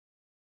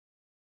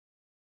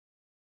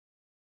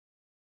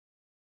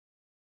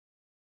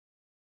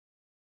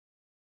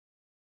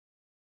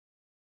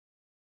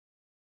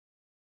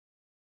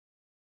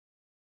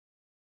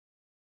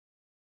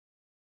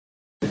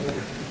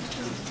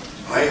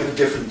I have a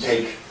different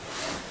take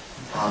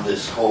on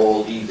this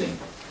whole evening,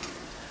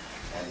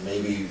 and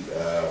maybe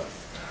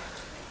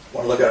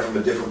want to look at it from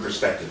a different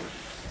perspective.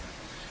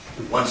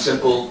 One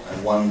simple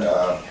and one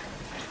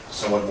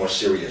somewhat more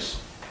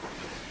serious.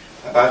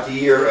 About the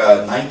year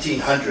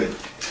 1900,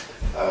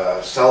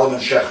 Solomon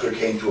Schechter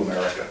came to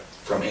America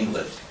from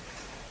England.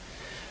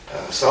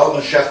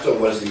 Solomon Schechter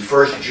was the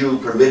first Jew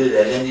permitted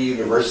at any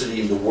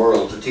university in the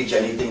world to teach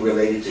anything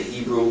related to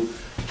Hebrew,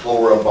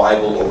 Torah,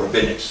 Bible, or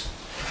rabbinics.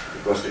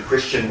 Because the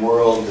Christian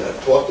world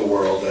taught the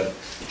world that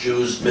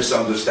Jews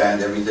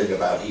misunderstand everything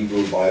about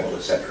Hebrew, Bible,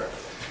 etc.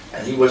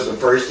 And he was the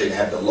first. He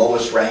had the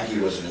lowest rank. He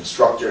was an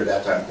instructor at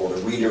that time called a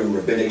reader in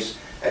rabbinics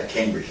at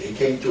Cambridge. He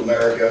came to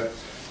America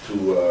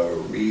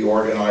to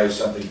reorganize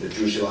something, the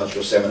Jewish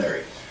Theological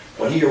Seminary.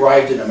 When he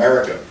arrived in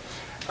America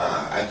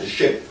at the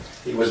ship,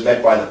 he was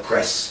met by the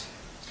press.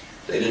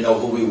 They didn't know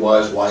who he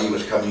was, why he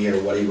was coming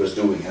here, what he was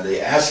doing. And they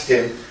asked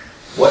him,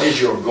 what is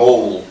your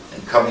goal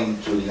in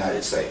coming to the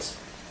United States?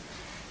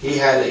 He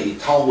had a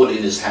Talmud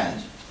in his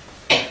hand.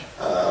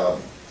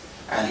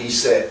 And he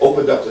said,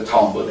 opened up the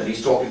Talmud, and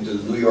he's talking to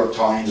the New York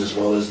Times as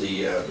well as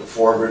the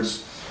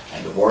Forwards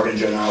and the Morgan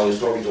Journal. He's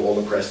talking to all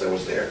the press that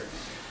was there.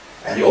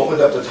 And he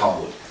opened up the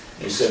Talmud.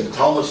 And he said, the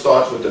Talmud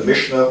starts with the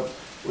Mishnah,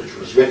 which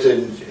was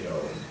written in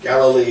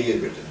Galilee,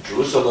 written in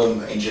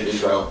Jerusalem, ancient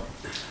Israel.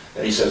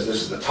 Then he says,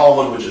 this is the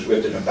Talmud, which is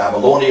written in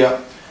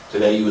Babylonia.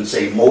 Today you would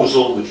say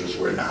Mosul, which was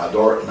where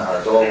Nahador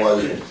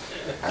was.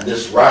 And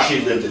this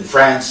Rashi lived in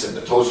France, and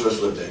the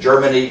Tosfos lived in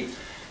Germany.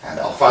 And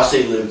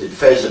Al-Fasi lived in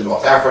Fez in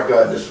North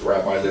Africa, and this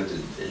rabbi lived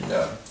in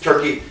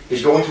Turkey.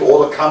 He's going through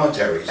all the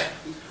commentaries,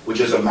 which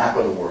is a map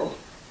of the world.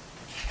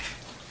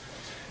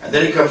 And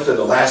then he comes to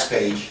the last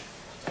page,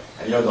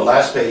 and the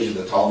last page of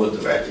the Talmud,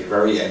 at the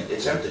very end,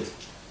 it's empty.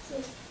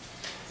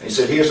 And he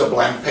said, here's a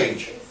blank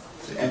page.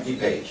 It's an empty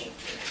page.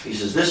 He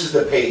says, this is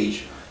the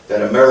page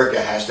that America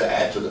has to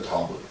add to the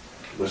Talmud.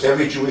 Because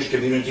every Jewish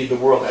community in the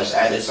world has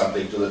added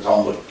something to the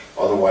Talmud,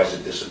 otherwise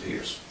it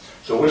disappears.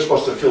 So we're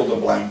supposed to fill the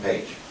blank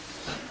page.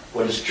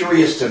 What is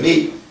curious to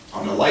me,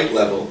 on a light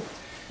level,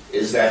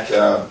 is that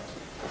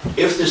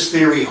if this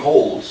theory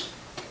holds,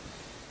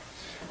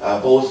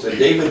 both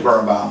David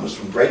Birnbaum is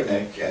from Great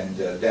Neck and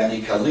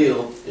Danny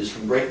Khalil is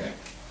from Great Neck.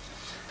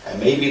 And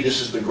maybe this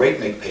is the Great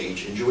Neck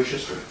page in Jewish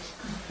history.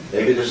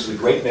 Maybe this is the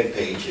Great Neck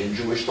page in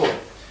Jewish thought,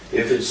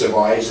 if it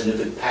survives and if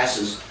it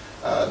passes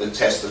the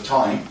test of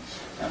time.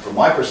 And from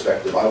my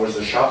perspective, I was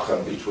the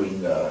shotgun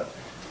between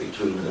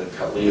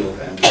Khalil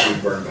and between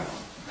Birnbaum.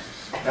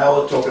 Now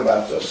we'll talk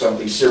about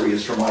something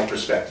serious from my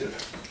perspective.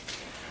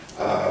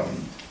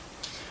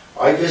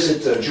 I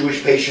visit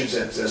Jewish patients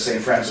at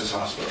St. Francis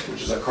Hospital,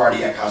 which is a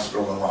cardiac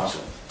hospital in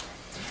Roswell.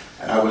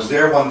 And I was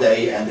there one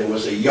day, and there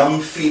was a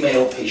young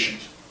female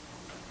patient.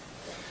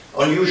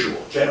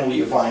 Unusual. Generally,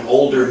 you find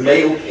older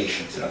male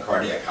patients in a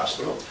cardiac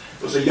hospital.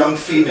 It was a young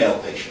female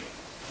patient.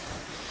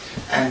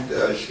 And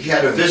she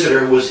had a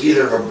visitor who was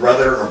either her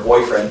brother, her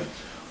boyfriend,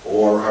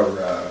 or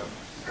her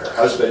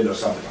husband, or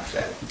something like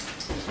that.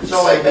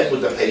 So I met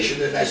with the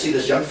patient, and I see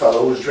this young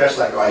fellow who was dressed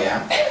like I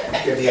am.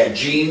 He had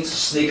jeans,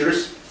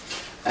 sneakers,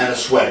 and a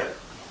sweater,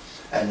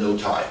 and no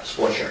tie,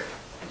 sport shirt.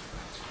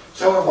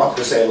 So I wanted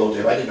to say hello to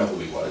him. I didn't know who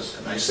he was.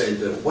 And I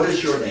said, what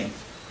is your name?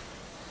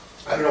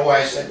 I don't know why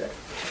I said that.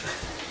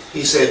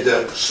 He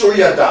said,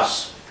 Surya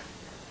Das.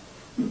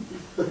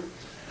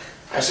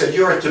 I said,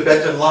 you're a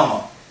Tibetan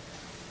Lama.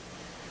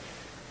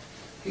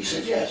 He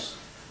said, yes.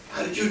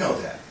 How did you know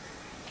that?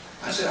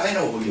 I said, I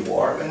know who you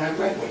are, and I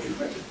read what you've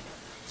written.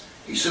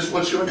 He says,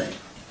 what's your name?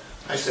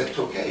 I said,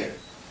 Tokeya.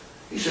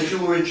 He says, you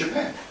were in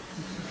Japan.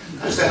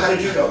 I said, how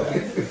did you know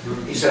that?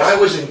 He said, I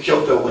was in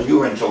Kyoto when you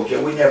were in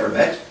Tokyo. We never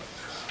met.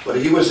 But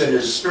he was in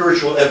his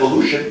spiritual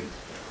evolution,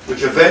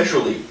 which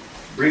eventually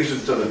brings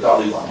him to the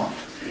Dalai Lama.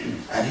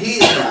 And he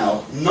is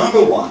now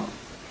 #1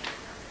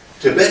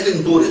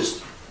 Tibetan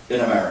Buddhist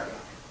in America.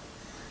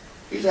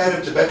 He's the head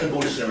of Tibetan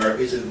Buddhists in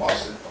America. He's in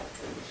Boston.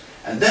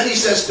 And then he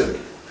says to me,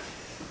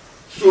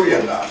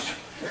 Surya Das,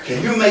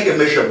 can you make a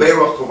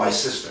Mishaberach for my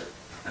sister?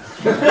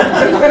 What the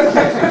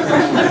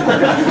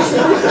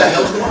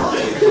hell's going on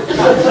here?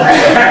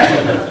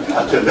 A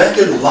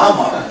Tibetan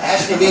Lama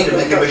asking me to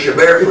make a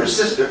Mishaberach for his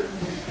sister.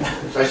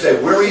 So I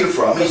said, where are you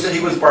from? He said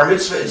he was bar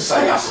mitzvah in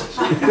Sayasat.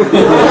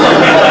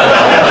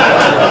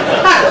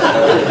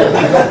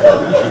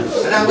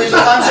 And I was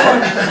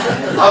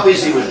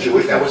obviously he was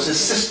Jewish. That was his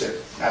sister,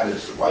 not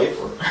his wife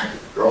or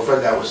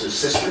girlfriend. That was his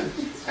sister.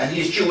 And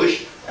he's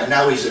Jewish. And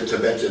now he's a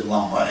Tibetan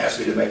Lama and asked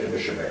me to make a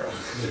Mishaberach.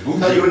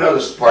 Tell you another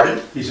pardon?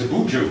 He's a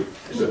Buju.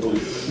 He's a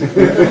Buju.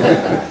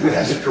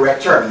 That's the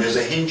correct term. And there's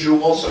a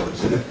Hindu also.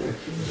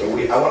 So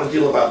I want to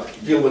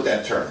deal with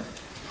that term.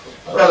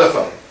 Another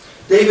fellow,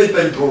 David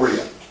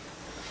Ben-Gurion.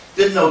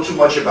 Didn't know too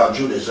much about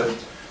Judaism,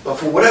 but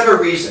for whatever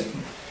reason,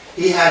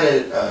 he had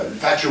an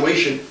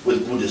infatuation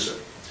with Buddhism.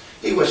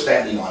 He was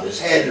standing on his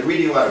head and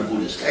reading a lot of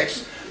Buddhist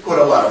texts, caught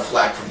a lot of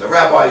flack from the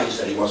rabbis. He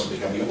said he wasn't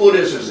becoming a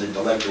Buddhist. It was an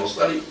intellectual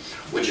study,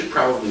 which it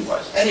probably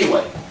was.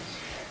 Anyway,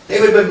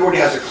 David Ben-Gurion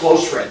has a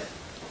close friend.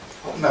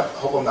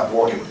 Hope I'm not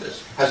boring you with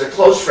this. Has a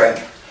close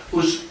friend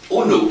who's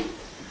UNU,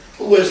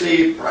 who was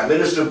the Prime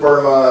Minister of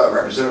Burma,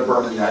 representative of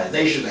Burma in the United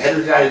Nations, the head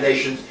of the United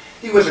Nations.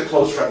 He was a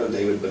close friend of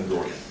David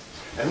Ben-Gurion.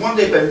 And one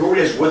day Ben-Gurion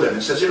is with him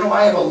and says, you know,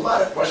 I have a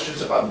lot of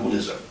questions about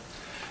Buddhism.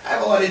 I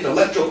have a lot of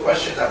intellectual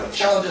questions, I have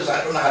challenges,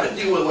 I don't know how to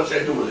deal with it, what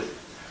should I do with it?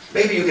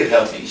 Maybe you can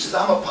help me. He says,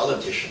 I'm a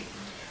politician.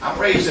 I'm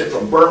raised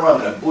from Burma,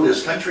 I'm in a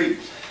Buddhist country.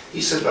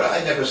 He said, but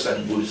I never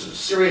studied Buddhism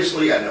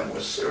seriously, I never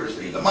was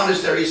seriously in the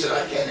monastery. He said,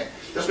 I can't,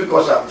 just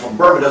because I'm from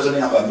Burma doesn't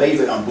mean I'm a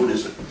maven on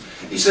Buddhism.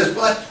 He says,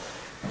 but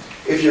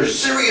if you're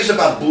serious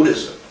about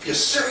Buddhism,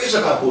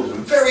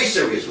 very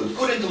serious, with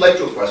good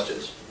intellectual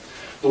questions,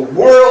 the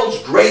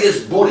world's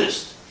greatest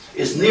Buddhist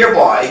is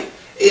nearby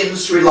in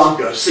Sri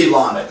Lanka,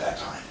 Ceylon at that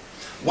time.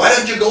 Why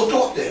don't you go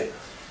talk to him?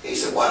 He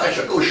said, why I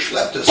should go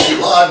schlep to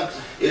Ceylon,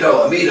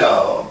 meet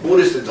a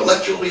Buddhist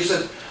intellectual? He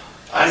says,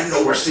 I didn't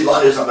know where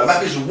Ceylon is on the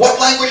map. He says, what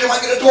language am I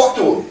going to talk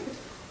to him?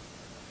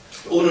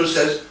 Uno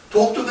says,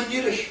 talk to him in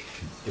Yiddish.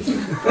 He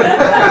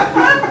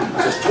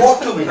says,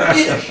 talk to him in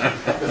Yiddish.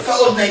 The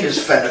fellow's name is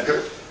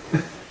Fenneker.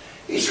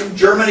 He's from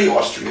Germany,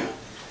 Austria.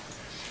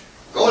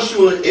 Goes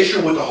through an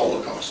issue with the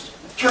Holocaust.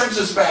 Turns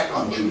his back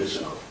on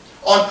Judaism,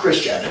 on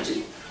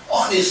Christianity,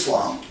 on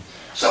Islam.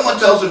 Someone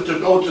tells him to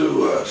go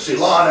to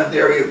Ceylon and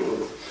there he,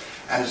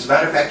 and as a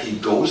matter of fact, he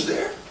goes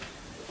there.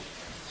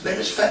 His name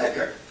is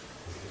Fenneker.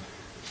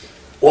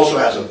 Also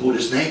has a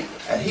Buddhist name,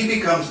 and he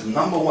becomes the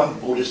 #1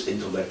 Buddhist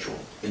intellectual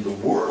in the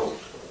world.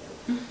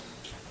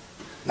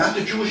 Not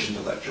the Jewish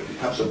intellectual,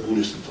 becomes a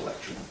Buddhist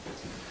intellectual.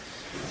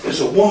 There's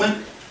a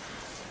woman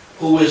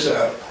who is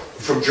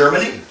from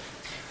Germany,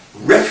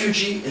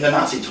 refugee in the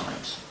Nazi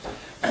times,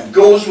 and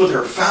goes with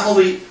her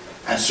family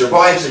and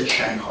survives in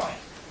Shanghai.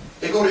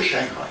 They go to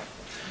Shanghai,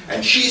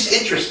 and she's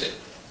interested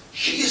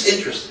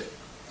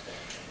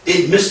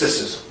in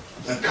mysticism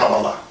and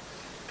Kabbalah.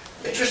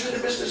 Interested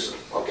in mysticism,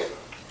 okay.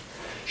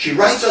 She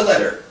writes a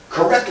letter,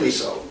 correctly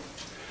so,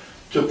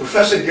 to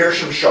Professor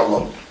Gershom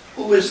Scholem,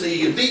 who is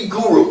the big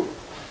guru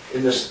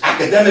in this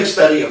academic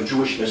study of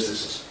Jewish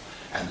mysticism.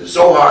 And the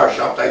Zohar,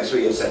 Shabtai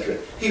Tzvi, etc.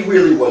 He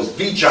really was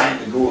the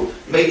giant guru,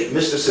 made it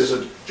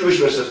mysticism, Jewish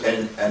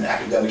mysticism, and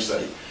academic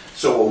study.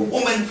 So a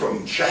woman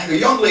from Shanghai, a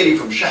young lady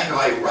from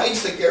Shanghai,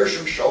 writes to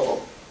Gershom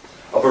Scholem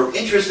of her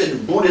interest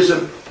in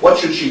Buddhism. What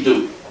should she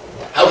do?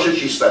 How should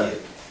she study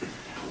it?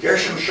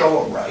 Gershom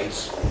Scholem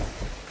writes,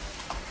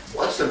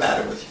 what's the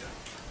matter with you?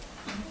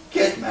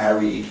 Get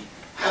married,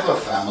 have a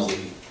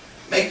family,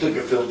 make the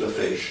gefilte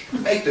fish,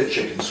 make the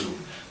chicken soup.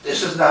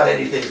 This is not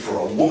anything for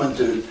a woman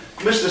to,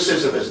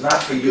 mysticism is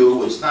not for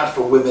you, it's not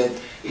for women.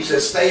 He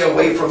says, stay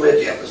away from it,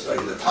 you have to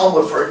study the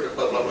Talmud first,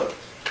 blah, blah, blah.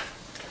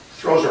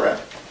 Throws her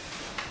out.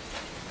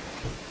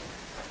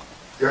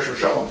 Gershom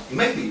Scholem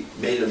maybe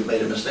made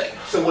a mistake.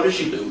 So what does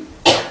she do?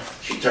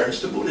 She turns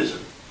to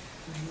Buddhism.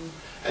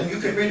 And you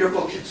can read her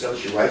book, she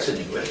writes in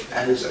English,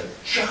 and is a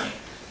giant.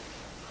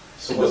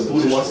 So what's the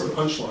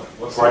punchline?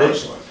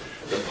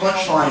 The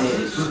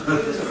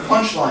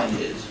punchline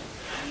is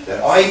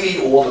that I meet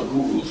all the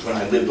gurus when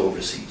I lived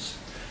overseas.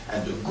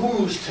 And the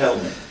gurus tell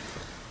me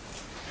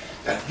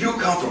that you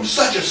come from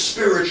such a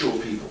spiritual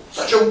people,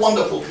 such a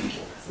wonderful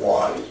people.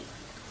 Why?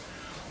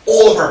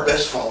 All of our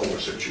best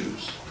followers are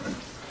Jews.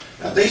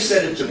 Now they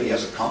said it to me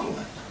as a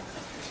compliment.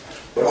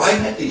 But I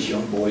met these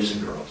young boys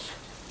and girls,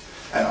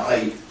 and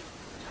I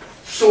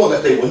saw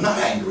that they were not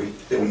angry,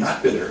 they were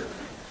not bitter,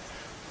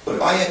 but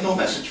I had no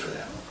message for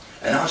them.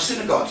 And our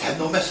synagogues had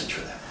no message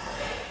for them.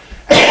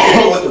 And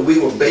they thought that we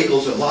were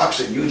bagels and lox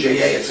and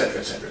UJA, etc.,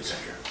 etc.,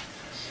 etc.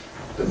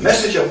 The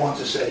message I want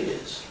to say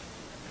is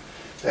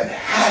that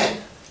had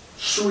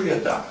Surya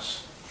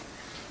Das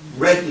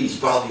read these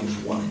volumes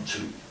 1 and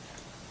 2,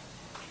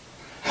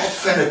 had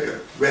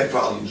Fenneker read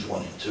volumes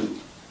 1 and 2,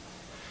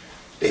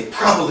 they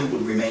probably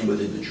would remain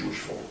within the Jewish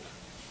fold.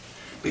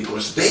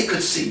 Because they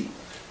could see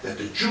that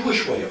the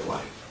Jewish way of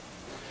life,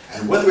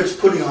 and whether it's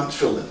putting on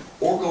tefillin,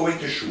 or going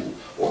to shul,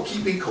 or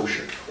keeping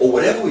kosher, or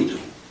whatever we do,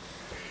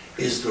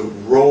 is the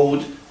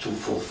road to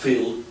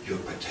fulfill your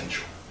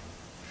potential.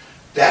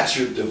 That's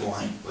your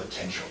divine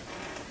potential.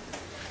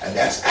 And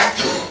that's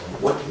actually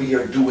what we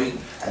are doing,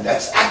 and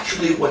that's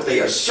actually what they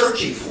are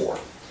searching for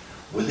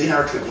within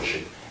our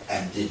tradition,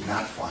 and did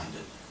not find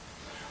it.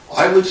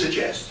 I would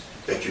suggest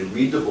that you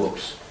read the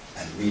books,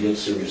 and read it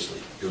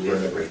seriously. You'll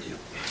learn a great deal.